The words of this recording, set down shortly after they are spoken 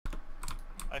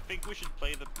I think we should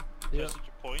play the message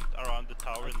point around the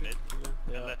tower in mid,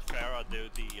 and let Farah do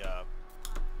the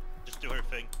just do her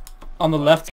thing. On the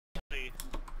left.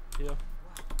 Yeah.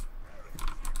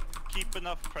 Keep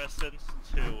enough presence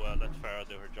to let Farah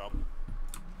do her job.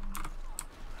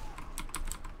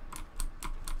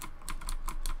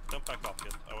 Don't back off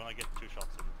yet. I want to get 2 shots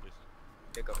in, please.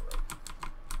 They go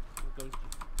right.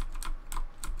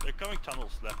 They're coming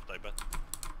tunnels left, I bet.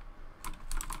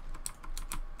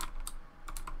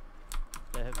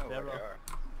 They have Oh, Farah.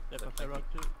 They have a Farah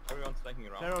too. Everyone's flanking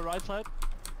around. Farah right side.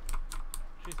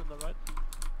 She's on the right.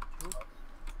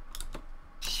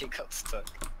 She got stuck.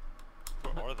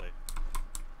 Where are they?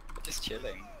 They're just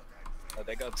chilling. Oh,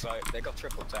 they got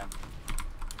triple 10.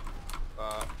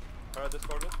 Farah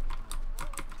discorded.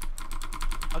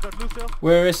 I got Lucio.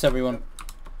 Where is everyone?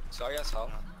 Sorry, yes, half.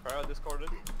 Farah discorded.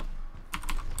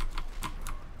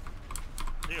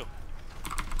 You.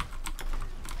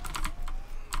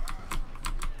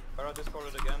 Farah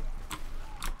discorded again.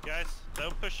 Guys,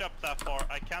 don't push up that far.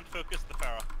 I can't focus the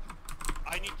Farah.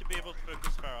 I need to be able to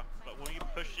focus Farah, but when you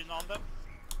push in on them...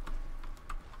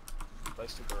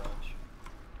 Close to garage.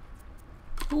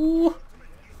 Ooh.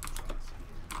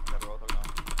 Never auto now.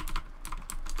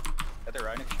 Get the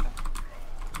right if you can.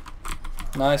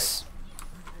 Nice.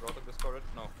 Rotok discorded?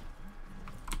 No.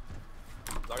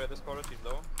 Zarya discorded, he's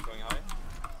low, going high.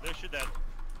 They're dead.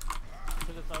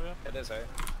 To this area. It is, eh?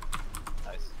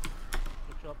 Nice.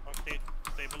 Good job. Okay,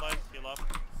 stabilize, heal up.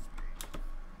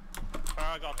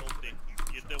 Farah got ulti.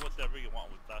 You do whatever you want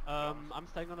with that. I'm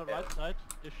staying on the right side.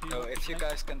 If she No, if you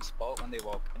guys can spot when they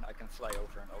walk in, I can fly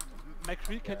over and open.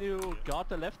 Mac3, can you guard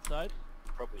the left side?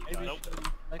 Probably. Maybe Nope.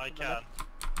 like I on the can. left.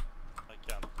 I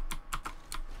can.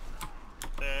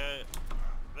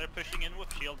 They're pushing in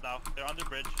with shield now. They're under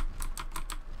bridge.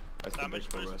 I stay back Damage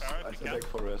for boost rest. Farah I if stay you back can.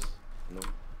 for rest. No.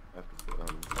 I have to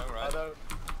Going right.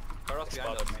 Farah's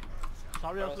behind us. Spotted me.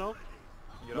 Sario's low.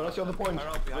 You No, that's the other point.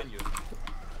 Farah's behind you.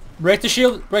 Break the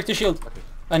shield. Break the shield. Okay.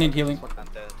 I need healing. I'm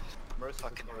dead. Mercy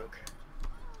Fucking discorded. rook.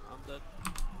 I'm dead.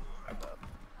 I'm dead.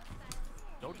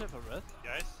 Don't have a rest.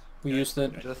 Guys, We used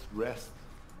it. Just rest.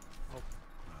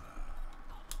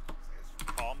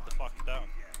 calm the fuck down.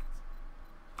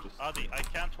 Just Adi, I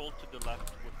can't hold to the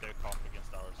left with their comp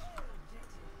against ours.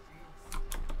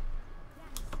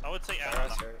 I would say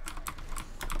Farah's Anna. here.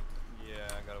 Yeah,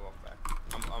 I gotta walk back.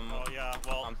 Oh yeah,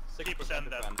 well, I'm 6% keep send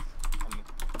that. defense.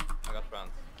 I got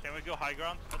friends. Can we go high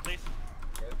ground at least?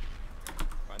 Okay.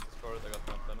 Trying to score it, I got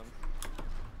front tenants.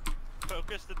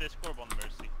 Focus the Discord on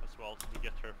Mercy as well, so we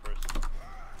get her first.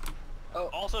 Oh,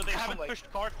 Also, they haven't like-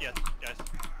 pushed cart yet, guys.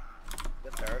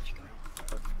 Get there if you can.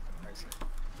 Oh, nice.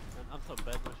 And I'm so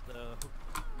bad with the hook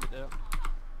mid-air.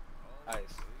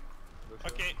 Nice. Lucio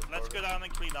Okay, let's go discorded. down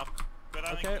and clean up. Go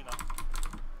down Okay. and clean up.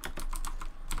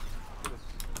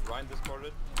 Ryan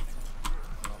discorded.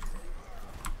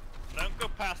 Don't go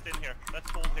past in here. Let's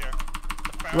hold here.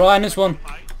 The Farah Ryan is one.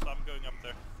 high, so I'm going up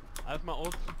there. I have my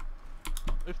ult.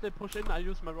 If they push in, I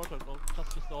use my rotor ult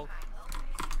just to stall.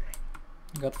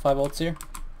 Got 5 ults here.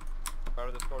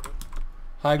 Farah discorded.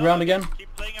 High ground again.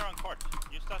 Keep playing around cart.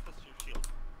 Use that as your shield.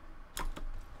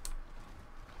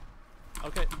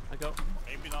 Okay, I go.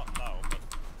 Maybe not now, but...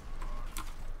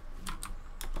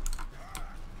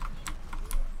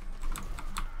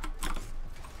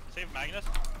 Save Magnus.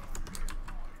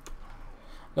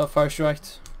 Got fire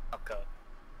striked. Okay.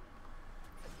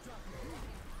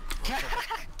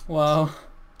 Wow.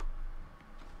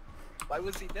 Why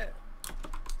was he there?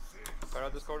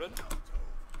 Farah discorded.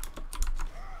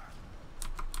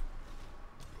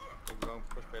 We're going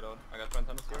push payload. I got front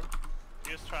tenants here.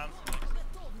 Use trans next.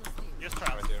 Use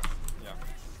trans. Right here. Yeah.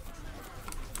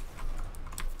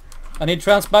 I need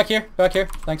trans back here. Back here.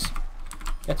 Thanks.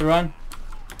 Get the Ryan.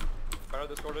 Farah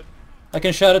discorded. I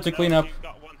can shout it to clean up. You've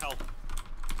got 1 health.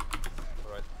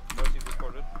 Alright. Mercy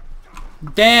discorded.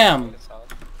 Damn. It's hard.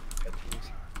 Get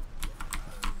easy.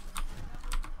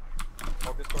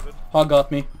 Hog discorded. Hog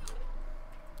got me.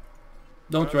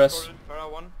 Don't Farah rest. discorded.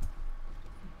 Farah 1.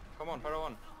 Come on, Farah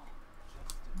 1.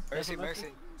 Mercy, mercy.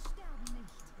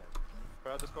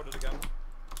 Farah discorded again.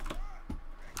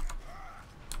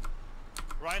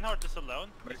 Reinhardt is alone.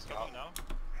 He's Mercy coming now.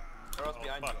 Farah's Oh,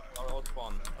 behind fuck. you. Our old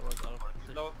spawn. I was out of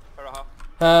position. Low. Farah half.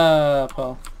 Ah,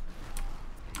 pal.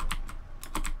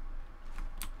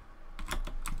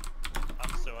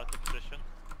 I'm so out of position.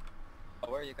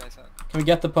 Oh, where are you guys at? Can we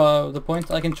get the point?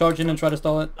 I can charge in and try to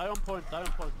stall it. Die on point, die on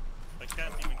point. I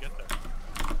can't even get there.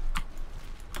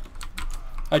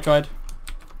 I tried.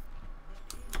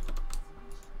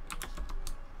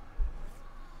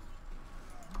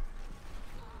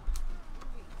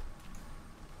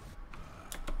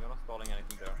 You're not stalling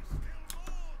anything there.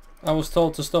 I was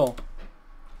told to stall.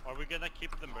 Are we gonna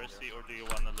keep the Mercy or do you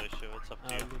want to Lucio? It's up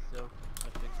to you. Lucio, I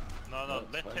think. No, No,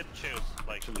 it's let fine. him choose.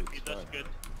 Like, Actually, if he it's does fine. good,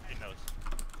 he knows.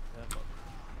 Yeah, but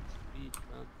speed,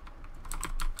 man.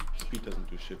 Speed doesn't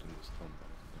do shit in this town,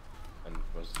 honestly. And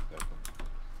versus that one.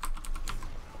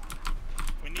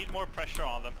 We need more pressure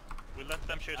on them. We let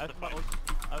them choose I the have my fight. ult.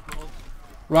 I have my ult.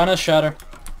 Reinhardt shatter.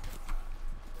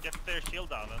 Get their shield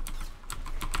down then.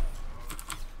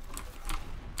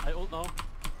 I ult now.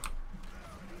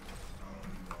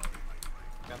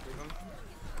 Can't do them.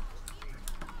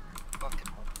 Fucking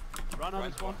hell. Run on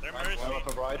this one. Their Right, Mercy well,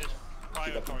 up right. is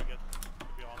fire that one. target, to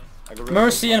be honest. I go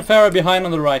Mercy and Pharah behind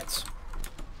on the right.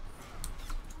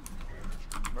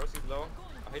 Mercy's low.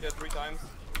 I hit it 3 times.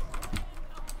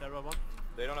 Terra one.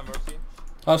 They don't have Mercy.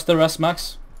 How's the rest,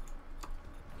 Max?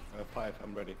 5,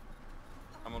 I'm ready.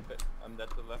 I'm on pit. I'm dead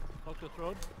to the left. Talk to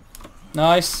throne.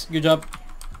 Nice, good job.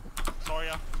 Sorry,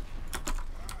 yeah.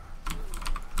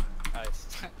 Nice.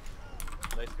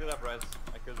 They still have res.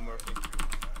 I killed the Mercy.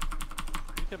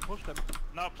 We can push them.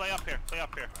 No, play up here, play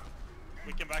up here.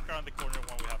 We can back around the corner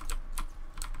when we have to.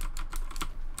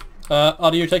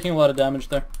 Adi, you're taking a lot of damage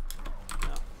there.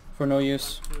 Yeah. For no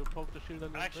use. To poke the shield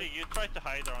and Actually, you try to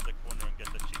hide around the corner and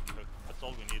get the cheeky hook. That's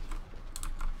all we need.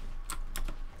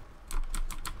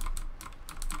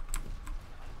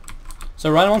 So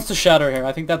Ryan wants to shatter here.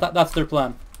 I think that's their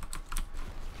plan.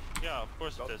 Yeah, of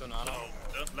course it is. So Banana.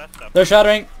 don't let them. They're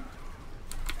shattering.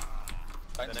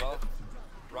 Thanks, Then well.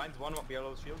 Ryan's one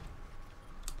below shield.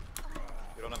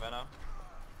 You don't have Anna.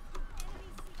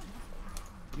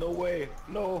 No way!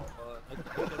 No! I just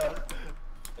push it out.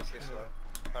 This is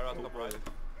Pharah's top right.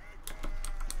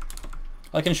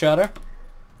 I can shatter.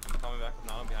 I'm coming back from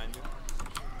now behind you.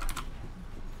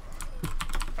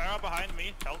 Pharah behind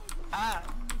me, help.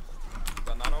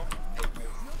 Got nano.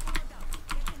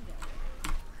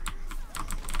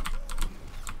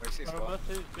 Mercy's Terra well.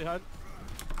 Mercy behind.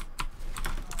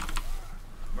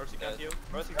 Mercy can't heal.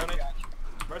 Mercy's 1 HP.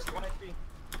 Mercy 1 HP.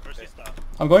 Mercy stop.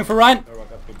 I'm going for Ryan. Pharah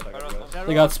got me, but I got Pharah's rest. low.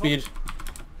 They got speed.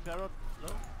 Terra. No.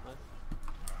 Nice.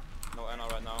 No Anna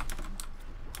right now.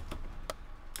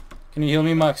 Can you heal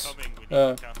me, Max? Coming, we need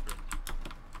Uh, to counter.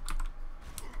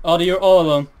 Adi, you're all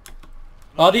alone.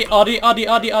 Adi,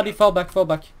 fall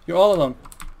back. You're all alone.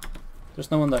 There's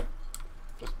no one there.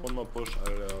 Just one more push,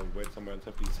 I'll wait somewhere and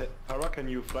safely. Pharah, can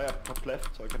you fly up top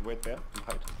left so I can wait there and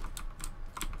hide?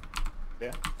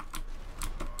 There.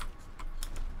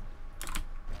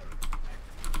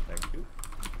 Thank you.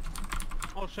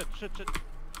 Oh shit. Playing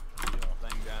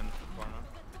behind the corner.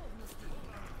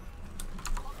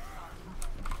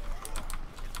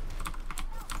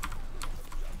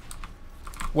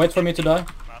 Wait for me to die.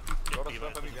 Matt, get Got a D.Va swap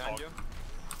into the behind fog. you.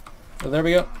 Oh, there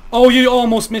we go. Oh, you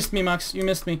almost missed me, Max. You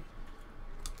missed me.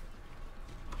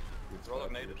 Roll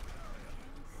ignited.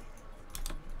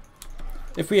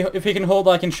 If we can hold,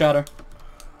 I can shatter.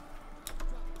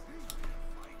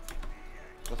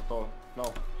 Just go. No.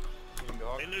 Team the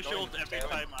hog. They lose Going ult every tail.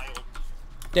 time I ult.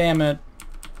 Damn it.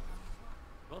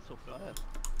 Not so bad.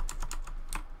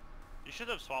 You should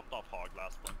have swapped off Hog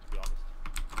last one, to be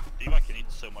honest. D.Va can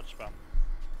eat so much spam.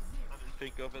 I didn't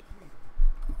think of it.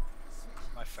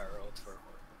 My Pharaoh ult for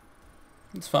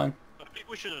It's fine. I think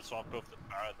we should have swapped both the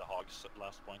Pharah and the Hogs at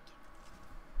last point.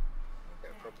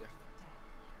 okay, probably.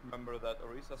 Remember that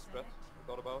Orisa strat we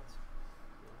thought about?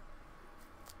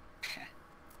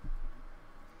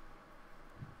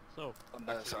 So,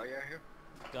 Zarya here.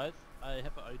 guys, I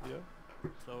have an idea.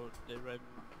 So they ran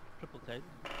triple tank,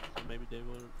 so maybe they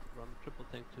will run triple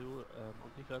tank too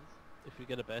on defense if we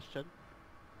get a Bastion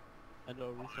and a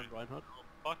recent Reinhardt. Oh,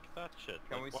 fuck that shit.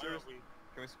 Can we why are seriously?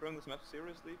 Can we sprint this map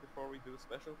seriously before we do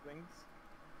special things?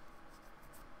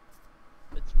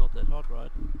 It's not that hard,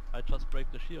 right? I just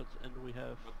break the shields and we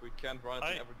have... But we can't run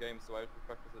it in I- every game, so I have to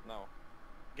practice it now.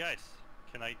 Guys,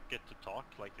 can I get to talk?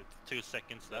 Like, it's 2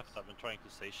 seconds left. Yes. I've been trying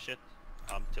to say shit.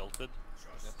 I'm tilted.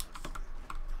 Yes.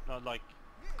 No, like...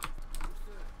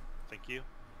 Thank you.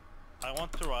 I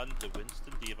want to run the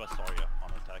Winston D.Va Zarya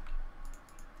on attack.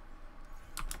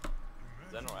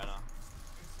 Zen or Anna?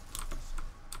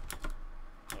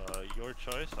 Your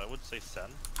choice. I would say Sen.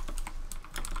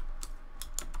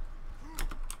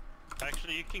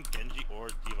 Actually, you can Genji or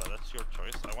D.Va. That's your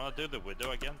choice. I want to do the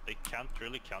Widow again. They can't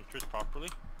really counter it properly.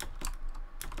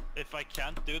 If I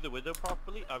can't do the Widow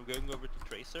properly, I'm going over to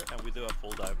Tracer and we do a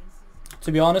full dive.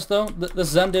 To be honest though, the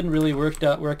Zen didn't really work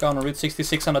on Route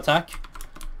 66 on attack.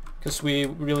 Because we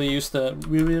really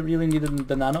needed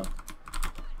the nano.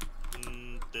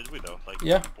 Did we though? Like,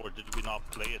 Yeah. Or did we not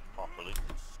play it properly?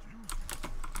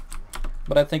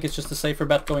 But I think it's just a safer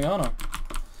bet going on.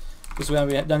 Because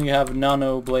then you have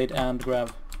nano, blade and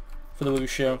grab. for the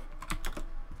Lucio.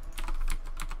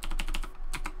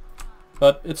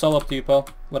 But it's all up to you, Paul.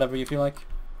 Whatever you feel like.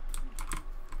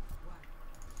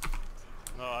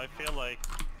 No, I feel like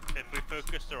if we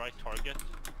focus the right target,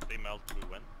 they melt, we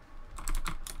win.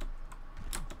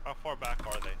 How far back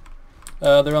are they?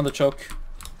 They're on the choke.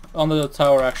 On the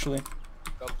tower, actually.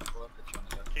 Go for it if you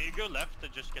wanna go. Can you go left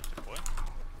and just get the point?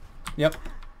 Yep.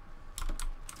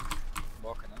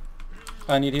 Walking in.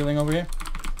 I need healing over here.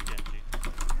 Genji.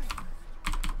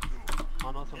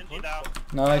 Mana some Genji push. down.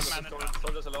 Nice.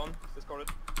 Soldiers alone. Discarded.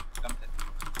 Come in.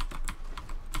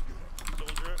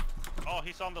 Soldier. Oh,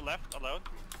 he's on the left alone.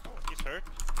 He's hurt.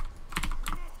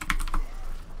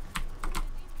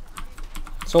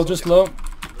 Soldier's low.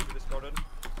 Lucy discarded.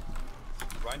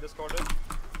 Ryan discarded.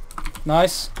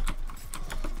 Nice.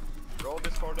 Roll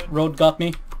discarded. Road got me.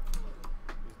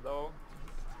 He's low.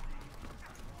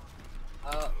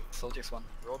 Soldiers one.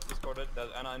 Roll discarded.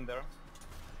 There's Anna in there.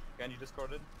 Genji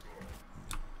discarded.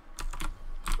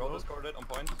 Roll discarded on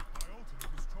point.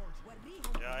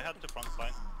 Yeah, I had the front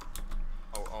line.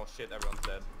 Oh shit, everyone's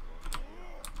dead.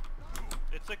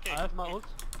 It's okay. I have my ult.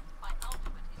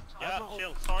 Yeah,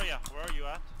 chill. Sorry, where are you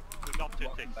at? We got 2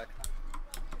 Walking ticks. back.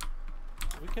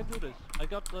 We can do this. I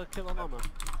got the kill on Ana.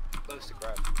 Close to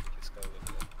grab. Just go with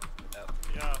it. Without.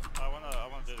 Yeah, I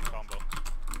wanna do the combo.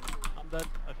 I'm dead,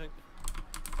 I think.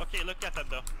 Okay, look at them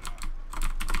though.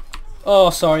 Oh,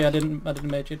 sorry, I didn't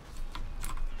mage it.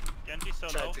 Genji so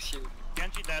low. Tried to shoot.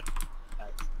 Genji dead. Nice.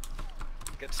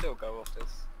 You can still go off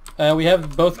this. We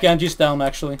have both Genjis down,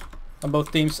 actually. On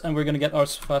both teams, and we're gonna get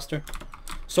ours faster.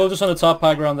 Soldiers on the top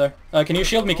high ground there. Can you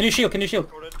shield me? Can you shield? Can you shield?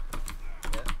 Discarded.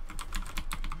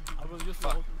 Yeah. I will use my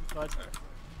ult to try.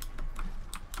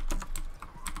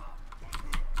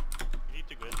 You need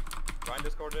to go in. Ryan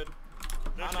discarded.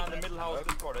 There's Anna in a- the middle house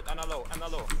discarded. Anna low. Anna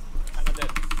low. Anna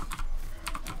dead.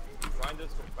 Ryan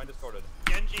discarded.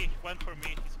 Genji went for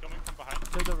me. He's coming from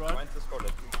behind. Kill the run. Ryan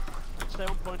discarded. Stay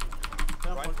on point. Stay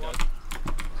on Ryan point, one. guys.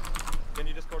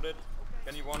 Genji discarded.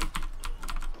 Genji one.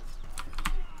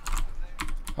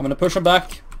 I'm gonna push him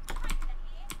back.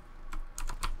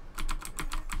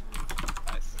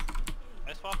 Nice.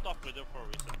 I swapped off Widow for a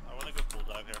reason. I wanna go full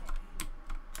dive here.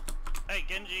 Hey,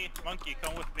 Genji, Monkey,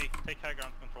 come with me. Take high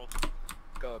ground control.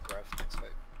 Go grab next way.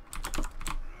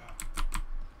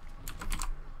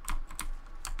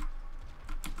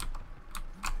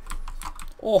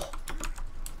 Oh.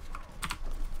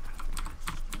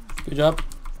 Good job.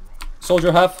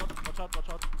 Soldier half. Watch out, watch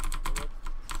out. Alright.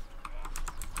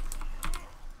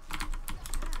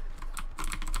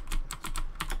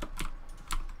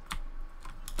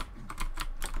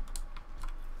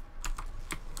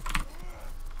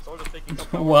 Soldiers taking top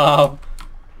tower. Wow.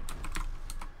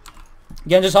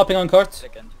 Again, just hopping on cart.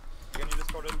 Second. Genji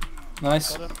discarded.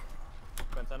 Nice. Got him.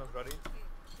 Ventana's ready.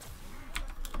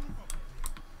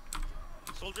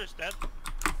 Soldier's dead.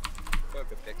 Go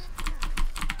good picks.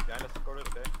 Behind us discarded.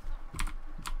 Okay.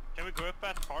 Can we go up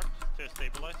at part to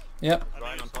stabilize? Yep. I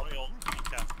Ryan think on it's top. all we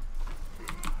can.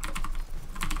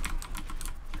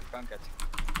 Can't get.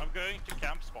 I'm going to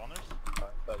camp spawners.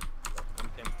 But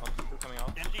Two coming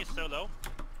out. Genji is so low.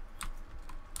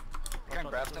 you can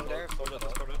grab them there. Soldiers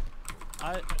discarded.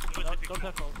 I don't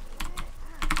have ult.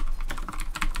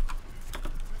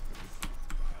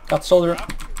 Got soldier.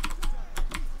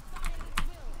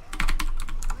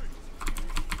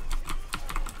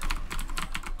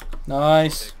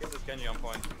 Nice. Okay, this is Genji on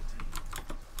point.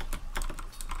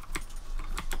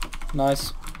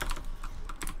 Nice.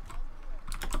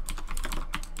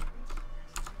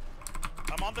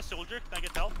 I'm on the soldier. Can I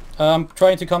get help? I'm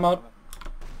trying to come out.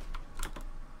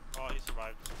 Oh, he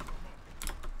survived.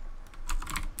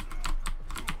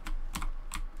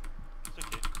 It's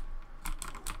okay.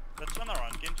 Let's run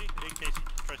around Genji in case he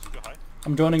tries to go high.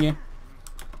 I'm joining you.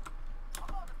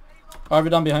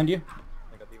 Arvidan behind you.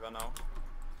 I got Diva now.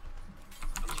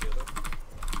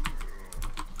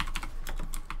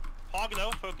 Hog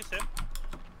low, focus him.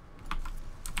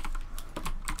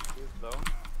 He's low.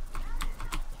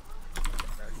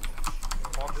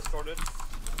 Hog discarded.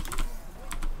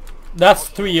 That's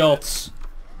 3 ults.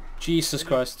 Jesus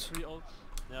Christ. 3 ults.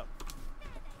 Yeah.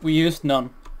 We used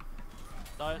none.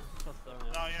 Die. Just die.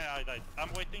 No, yeah, I died. I'm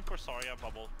waiting for Zarya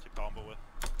bubble to combo with.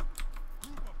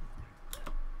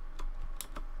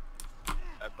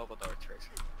 Bubble dart tracer.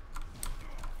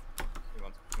 He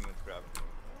wants to grab.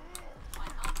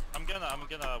 I'm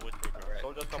gonna withdraw. Alright.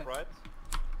 Soldier top right.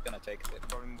 Gonna take it.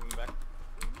 Probably moving back.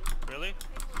 Really?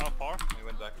 How far? He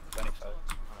went back. 25.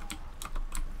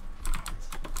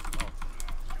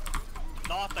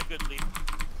 Not a good lead, to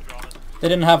be honest. They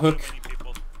didn't have Too hook. many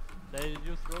people. They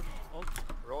used road ult.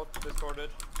 Road discarded.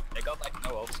 They got like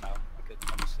no ults now.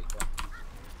 it on the sequel.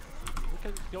 We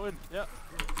can go in, yeah.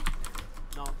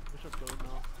 No, we should go in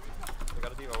now. We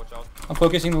got a diva, watch out. I'm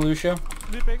focusing on Lucio.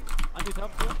 Sleeping,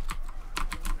 anti-top here.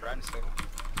 Ryan still.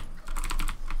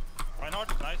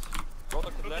 Reinhardt, nice. Roll to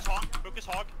the Focus left. hog, focus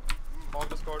hog. Hog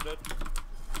discorded.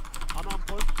 Unarmed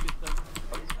push, he's dead.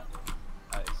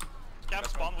 Nice. Scab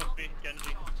spawn with me,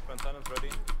 Genji. Lieutenant's ready.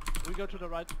 We go to the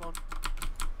right spawn.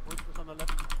 Wolf is on the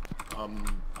left.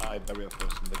 I barrier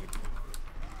first and then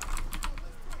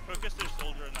Focus their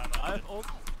soldier and I Nana. have ult.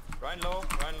 Ryan low,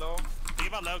 Ryan low.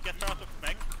 Diva low, get her out of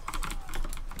Meg.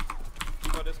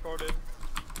 Diva discorded.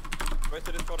 Wait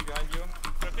to discord behind you.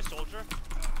 Focus soldier.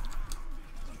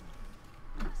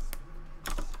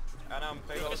 And I'm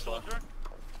payload. Focus soldier.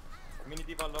 Mini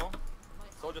diva low.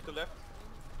 Soldier to left.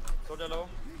 Soldier low.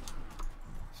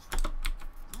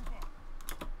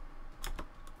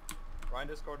 Ryan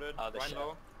discorded. Ah, the Ryan shit.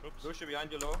 low. Oops. Lucio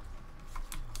behind you low.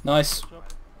 Nice. Sure.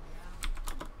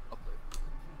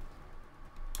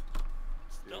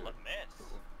 Still a mess.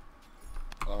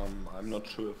 I'm not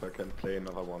sure if I can play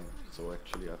another one, so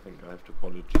actually I think I have to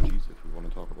call it GG's if we want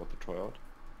to talk about the tryout.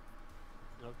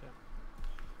 Okay.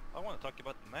 I want to talk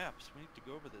about the maps. We need to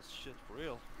go over this shit for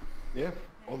real. Yeah,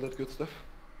 all that good stuff.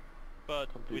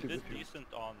 But Completely we did with you. decent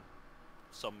on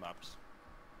some maps.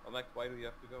 I'm like, why do you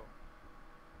have to go?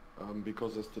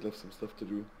 Because I still have some stuff to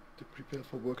do to prepare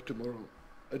for work tomorrow.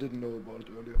 I didn't know about it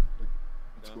earlier. Like,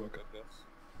 it's Yeah, work. I guess.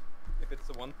 If it's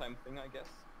a one-time thing, I guess.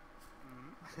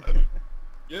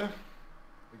 Yeah,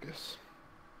 I guess.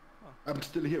 I'm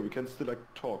still here. We can still like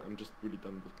talk. I'm just really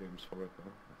done with games for right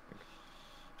now, I think.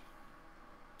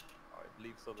 Alright,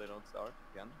 leave so they don't start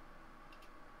again.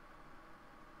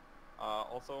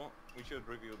 Also, we should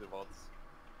review the VODs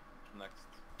next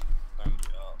time.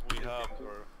 We this have. game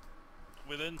were-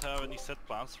 We didn't have any set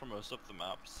plans for most of the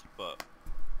maps, but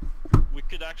we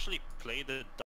could actually play the